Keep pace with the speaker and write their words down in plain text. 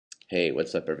Hey,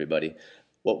 what's up, everybody?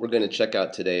 What we're going to check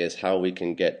out today is how we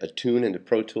can get a tune into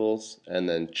Pro Tools and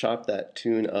then chop that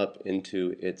tune up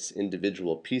into its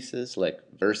individual pieces like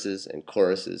verses and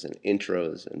choruses and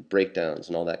intros and breakdowns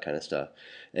and all that kind of stuff,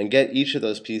 and get each of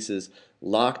those pieces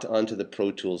locked onto the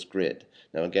Pro Tools grid.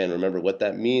 Now again, remember what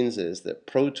that means is that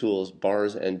Pro Tools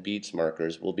bars and beats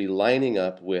markers will be lining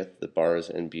up with the bars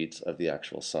and beats of the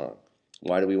actual song.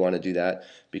 Why do we want to do that?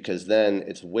 Because then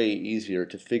it's way easier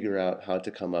to figure out how to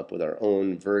come up with our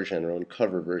own version, our own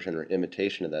cover version or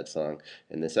imitation of that song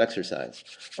in this exercise.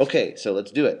 Okay, so let's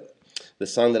do it. The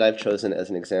song that I've chosen as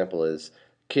an example is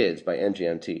Kids by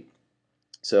MGMT.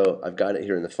 So I've got it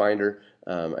here in the Finder.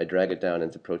 I drag it down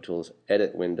into Pro Tools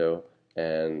Edit window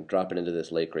and drop it into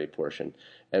this late grade portion.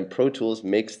 And Pro Tools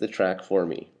makes the track for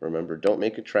me. Remember, don't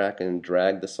make a track and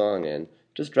drag the song in.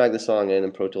 Just drag the song in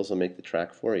and Pro Tools will make the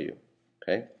track for you.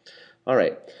 Okay? All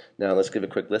right. Now let's give a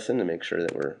quick listen to make sure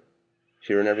that we're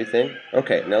hearing everything.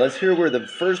 Okay, now let's hear where the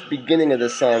first beginning of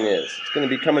this song is. It's going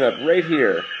to be coming up right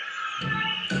here.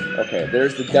 Okay,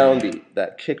 there's the downbeat,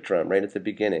 that kick drum right at the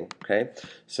beginning. Okay?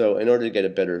 So in order to get a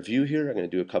better view here, I'm going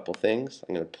to do a couple things.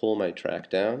 I'm going to pull my track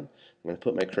down. I'm going to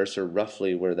put my cursor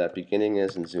roughly where that beginning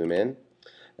is and zoom in.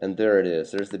 And there it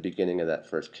is. There's the beginning of that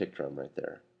first kick drum right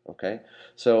there. Okay,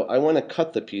 so I want to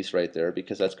cut the piece right there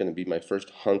because that's going to be my first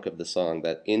hunk of the song,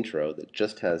 that intro that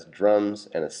just has drums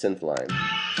and a synth line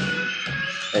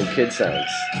and kid sounds,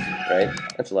 right?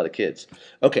 That's a lot of kids.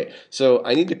 Okay, so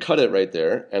I need to cut it right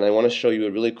there, and I want to show you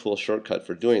a really cool shortcut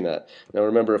for doing that. Now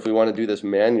remember, if we want to do this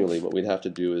manually, what we'd have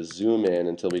to do is zoom in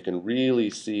until we can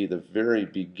really see the very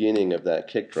beginning of that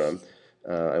kick drum.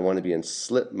 I want to be in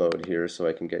slip mode here so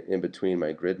I can get in between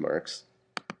my grid marks.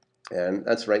 And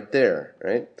that's right there,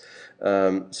 right?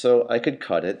 So I could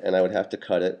cut it, and I would have to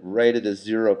cut it right at a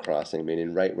zero crossing,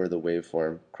 meaning right where the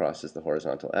waveform crosses the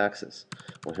horizontal axis.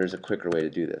 Well, here's a quicker way to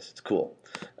do this. It's cool.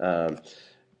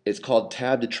 It's called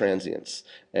Tab to Transients.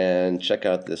 And check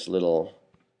out this little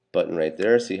button right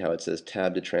there. See how it says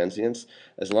Tab to Transients?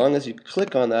 As long as you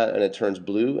click on that and it turns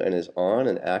blue and is on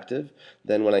and active,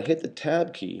 then when I hit the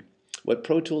Tab key, what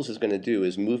Pro Tools is going to do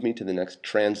is move me to the next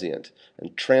transient.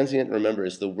 And transient, remember,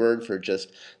 is the word for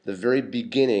just the very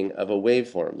beginning of a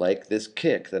waveform, like this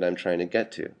kick that I'm trying to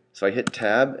get to. So I hit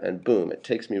Tab, and boom, it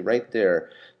takes me right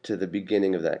there to the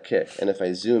beginning of that kick. And if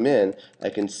I zoom in, I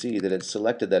can see that it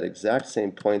selected that exact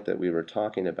same point that we were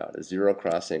talking about, a zero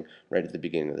crossing right at the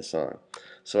beginning of the song.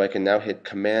 So I can now hit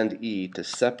Command E to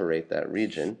separate that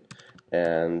region,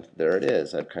 and there it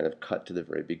is. I've kind of cut to the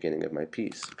very beginning of my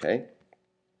piece, okay?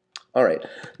 All right,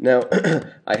 now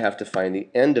I have to find the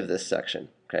end of this section,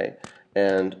 okay?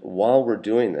 And while we're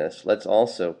doing this, let's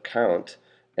also count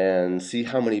and see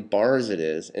how many bars it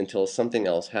is until something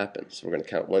else happens. So we're going to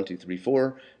count 1, 2, 3,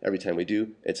 4. Every time we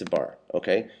do, it's a bar,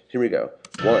 okay? Here we go.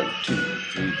 1, 2,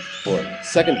 3, 4.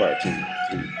 Second bar, 2,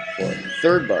 3, 4.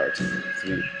 Third bar, 2,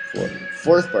 3, 4.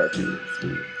 Fourth bar, 2,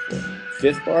 3, 4.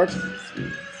 Fifth bar, 2, 3,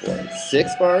 4.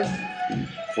 Sixth bar, 3,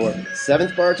 4.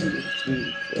 Seventh bar, 2,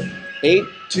 3, 4. 8,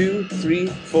 2, 3,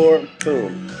 4,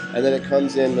 boom. And then it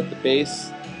comes in with the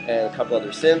bass and a couple other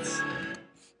synths.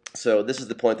 So this is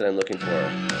the point that I'm looking for,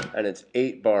 and it's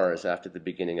 8 bars after the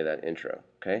beginning of that intro.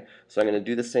 Okay, so I'm going to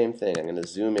do the same thing. I'm going to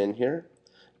zoom in here.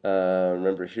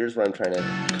 Remember, here's where I'm trying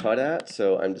to cut at,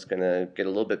 so I'm just going to get a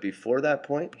little bit before that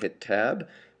point, hit Tab.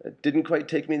 It didn't quite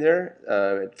take me there.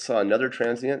 It saw another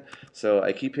transient, so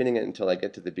I keep hitting it until I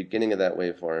get to the beginning of that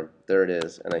waveform. There it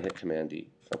is, and I hit Command E.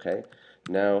 Okay,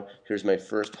 now here's my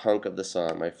first hunk of the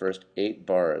song, my first 8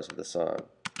 bars of the song.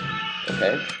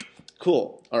 Okay.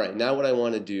 Cool. All right, now what I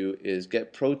want to do is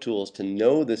get Pro Tools to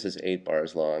know this is 8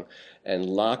 bars long and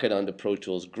lock it onto Pro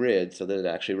Tools grid so that it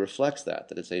actually reflects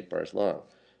that it's 8 bars long.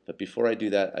 But before I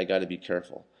do that, I got to be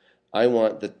careful. I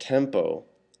want the tempo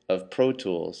of Pro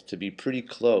Tools to be pretty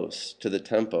close to the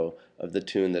tempo of the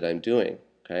tune that I'm doing.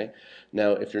 Okay?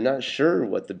 Now, if you're not sure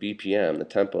what the BPM, the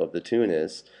tempo of the tune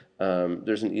is,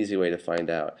 there's an easy way to find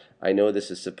out. I know this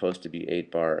is supposed to be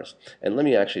 8 bars. And let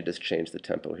me actually just change the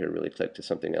tempo here really quick to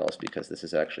something else because this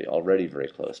is actually already very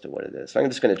close to what it is. So I'm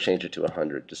just going to change it to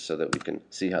 100 just so that we can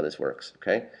see how this works.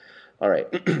 Okay? All right.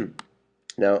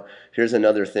 Now, here's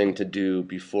another thing to do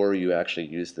before you actually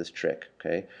use this trick.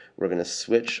 Okay? We're going to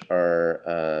switch our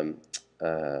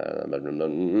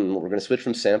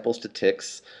from samples to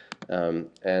ticks.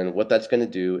 And what that's going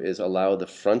to do is allow the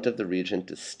front of the region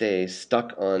to stay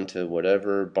stuck onto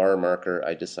whatever bar marker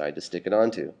I decide to stick it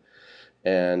onto.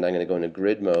 And I'm going to go into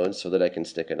grid mode so that I can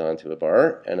stick it onto a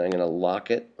bar, and I'm going to lock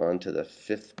it onto the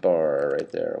 5th bar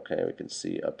right there. Okay, we can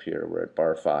see up here we're at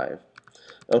bar 5.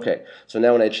 Okay, so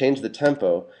now when I change the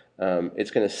tempo,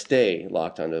 it's going to stay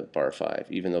locked onto bar 5,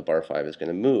 even though bar 5 is going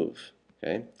to move.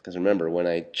 Okay? Because remember, when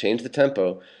I change the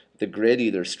tempo, the grid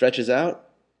either stretches out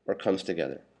or comes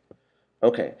together.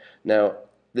 Okay, now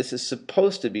this is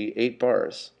supposed to be 8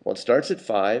 bars. Well, it starts at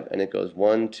 5 and it goes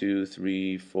 1, 2,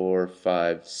 3, 4,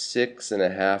 5,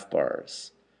 6.5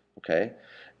 bars. Okay,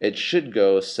 it should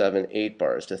go 7, 8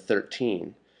 bars to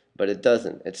 13, but it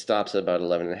doesn't. It stops at about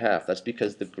 11.5. That's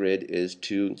because the grid is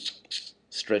too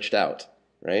stretched out,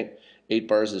 right? 8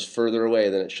 bars is further away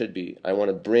than it should be. I want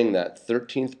to bring that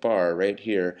 13th bar right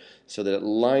here so that it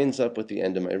lines up with the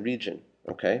end of my region.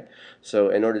 Okay, so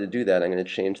in order to do that, I'm going to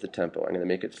change the tempo. I'm going to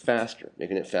make it faster.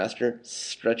 Making it faster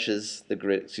stretches the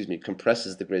grid,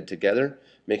 compresses the grid together.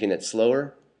 Making it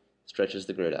slower stretches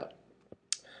the grid out.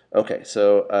 Okay,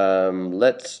 so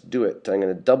let's do it. I'm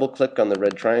going to double click on the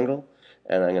red triangle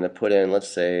and I'm going to put in, let's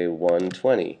say,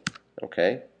 120.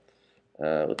 Okay,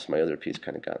 oops, my other piece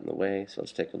kind of got in the way, so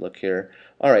let's take a look here.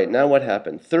 All right, now what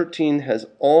happened? 13 has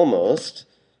almost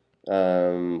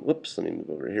whoops, let me move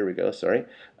over. Here we go, sorry.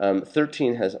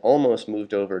 13 has almost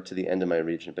moved over to the end of my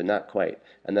region, but not quite.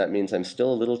 And that means I'm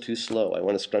still a little too slow. I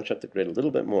want to scrunch up the grid a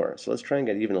little bit more. So let's try and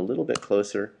get even a little bit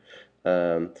closer.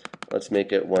 Let's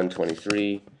make it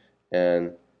 123.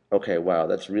 And okay, wow,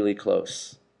 that's really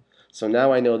close. So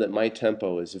now I know that my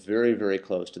tempo is very, very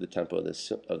close to the tempo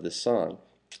of this song,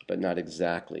 but not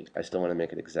exactly. I still want to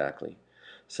make it exactly.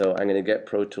 So I'm going to get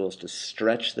Pro Tools to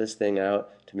stretch this thing out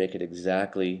to make it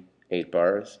exactly 8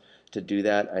 bars. To do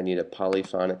that, I need a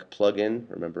polyphonic plugin.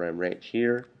 Remember, I'm right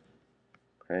here,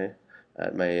 okay,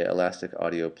 at my Elastic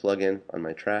Audio plugin on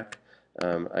my track.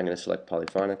 I'm going to select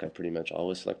polyphonic. I pretty much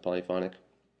always select polyphonic.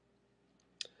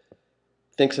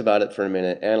 Thinks about it for a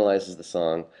minute, analyzes the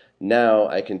song. Now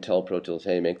I can tell Pro Tools,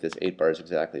 hey, make this 8 bars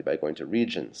exactly by going to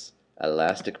Regions,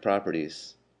 Elastic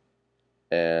Properties,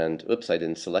 and oops, I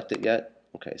didn't select it yet.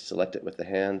 Okay, select it with the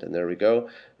hand, and there we go.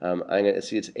 I'm going to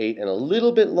see it's 8 and a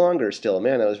little bit longer still.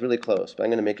 Man, I was really close, but I'm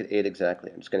going to make it 8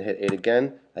 exactly. I'm just going to hit 8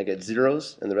 again. I get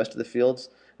zeros in the rest of the fields,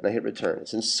 and I hit return.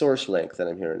 It's in source length that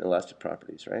I'm here in Elastic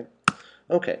Properties, right?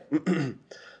 Okay,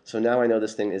 so now I know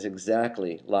this thing is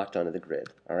exactly locked onto the grid,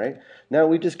 all right? Now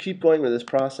we just keep going with this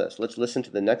process. Let's listen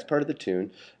to the next part of the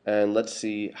tune, and let's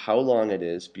see how long it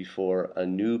is before a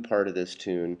new part of this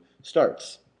tune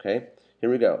starts, okay? Here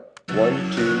we go.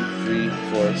 1, 2, 3,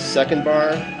 4. Second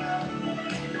bar,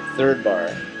 third bar,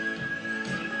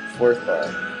 fourth bar.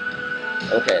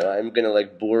 Okay, well, I'm gonna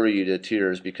like bore you to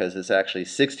tears because it's actually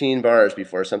 16 bars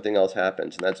before something else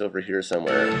happens, and that's over here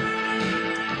somewhere.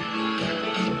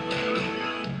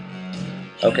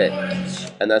 Okay,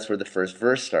 and that's where the first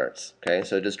verse starts. Okay,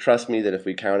 so just trust me that if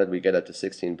we counted, we get up to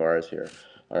 16 bars here.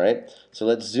 All right, so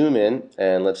let's zoom in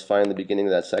and let's find the beginning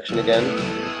of that section again.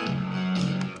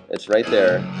 It's right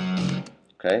there.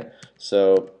 Okay,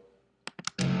 so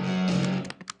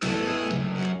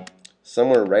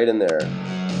somewhere right in there.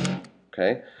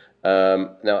 Okay,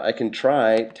 now I can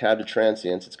try tab to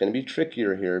transients. It's going to be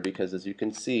trickier here because, as you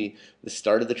can see, the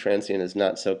start of the transient is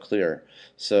not so clear.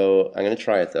 So I'm going to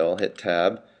try it though. I'll hit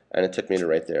tab, and it took me to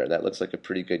right there. That looks like a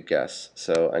pretty good guess.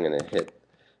 So I'm going to hit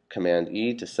Command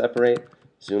E to separate,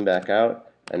 zoom back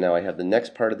out, and now I have the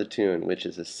next part of the tune, which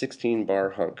is a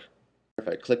 16-bar hunk. If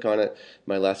I click on it,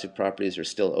 my Elastic Properties are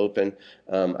still open.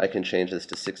 I can change this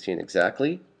to 16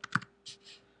 exactly,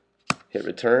 hit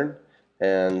return,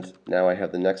 and now I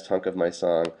have the next hunk of my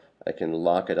song. I can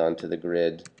lock it onto the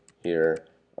grid here,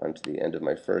 onto the end of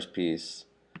my first piece,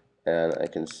 and I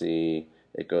can see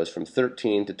it goes from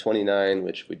 13 to 29,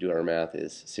 which, if we do our math,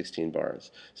 is 16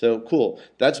 bars. So cool.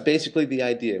 That's basically the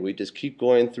idea. We just keep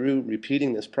going through,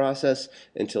 repeating this process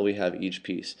until we have each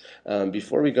piece.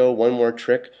 Before we go, one more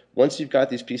trick. Once you've got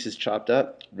these pieces chopped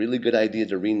up, really good idea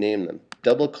to rename them.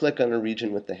 Double click on a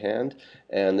region with the hand,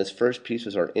 and this first piece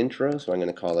was our intro, so I'm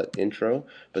going to call it intro.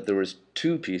 But there was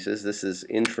 2 pieces. This is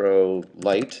intro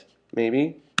light,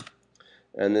 maybe,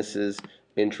 and this is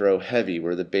intro heavy,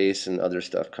 where the bass and other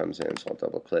stuff comes in. So I'll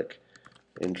double click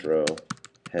intro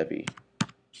heavy.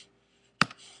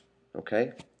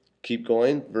 Okay, keep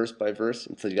going verse by verse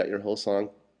until you got your whole song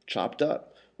chopped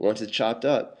up. Once it's chopped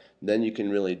up, then you can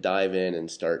really dive in and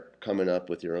start coming up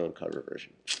with your own cover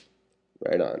version.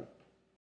 Right on.